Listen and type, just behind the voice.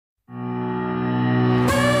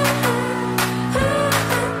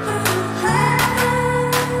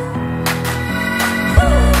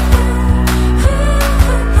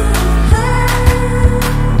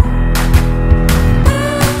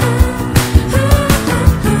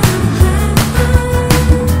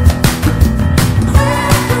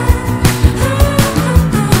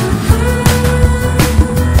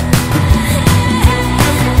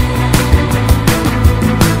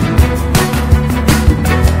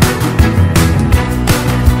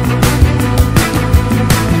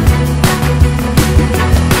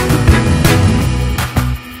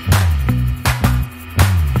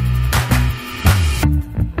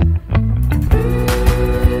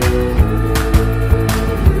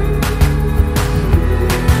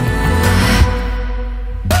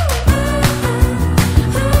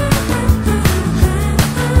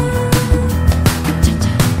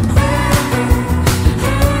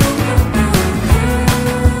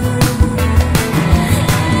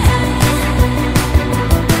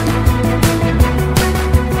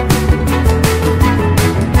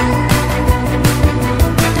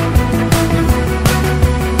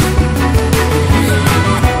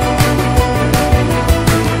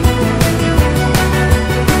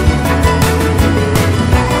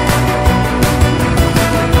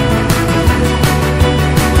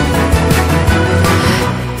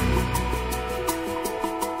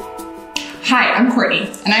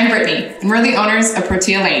Courtney. And I'm Brittany, and we're the owners of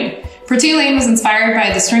Protea Lane. Protea Lane was inspired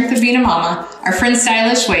by the strength of being a mama, our friend's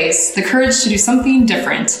stylish ways, the courage to do something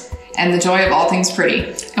different, and the joy of all things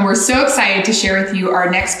pretty. And we're so excited to share with you our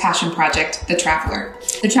next passion project, the Traveler.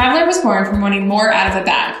 The Traveler was born from wanting more out of a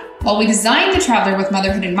bag. While we designed the Traveler with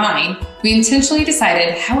motherhood in mind, we intentionally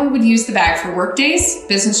decided how we would use the bag for work days,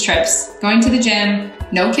 business trips, going to the gym,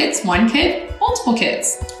 no kids, one kid, multiple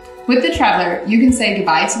kids. With the Traveler, you can say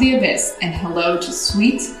goodbye to the abyss and hello to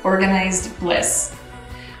sweet, organized bliss.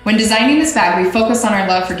 When designing this bag, we focused on our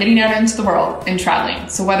love for getting out into the world and traveling.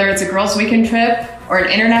 So whether it's a girls' weekend trip or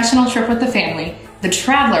an international trip with the family, the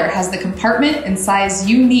Traveler has the compartment and size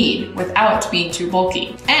you need without being too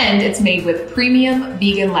bulky. And it's made with premium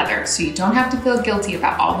vegan leather, so you don't have to feel guilty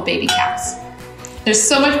about all the baby caps. There's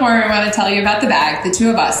so much more I want to tell you about the bag, the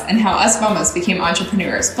two of us, and how us mamas became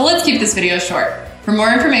entrepreneurs. But let's keep this video short. For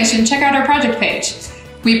more information, check out our project page.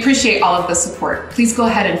 We appreciate all of the support. Please go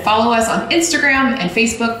ahead and follow us on Instagram and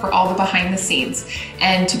Facebook for all the behind the scenes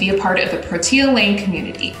and to be a part of the Protea Lane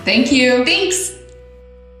community. Thank you. Thanks.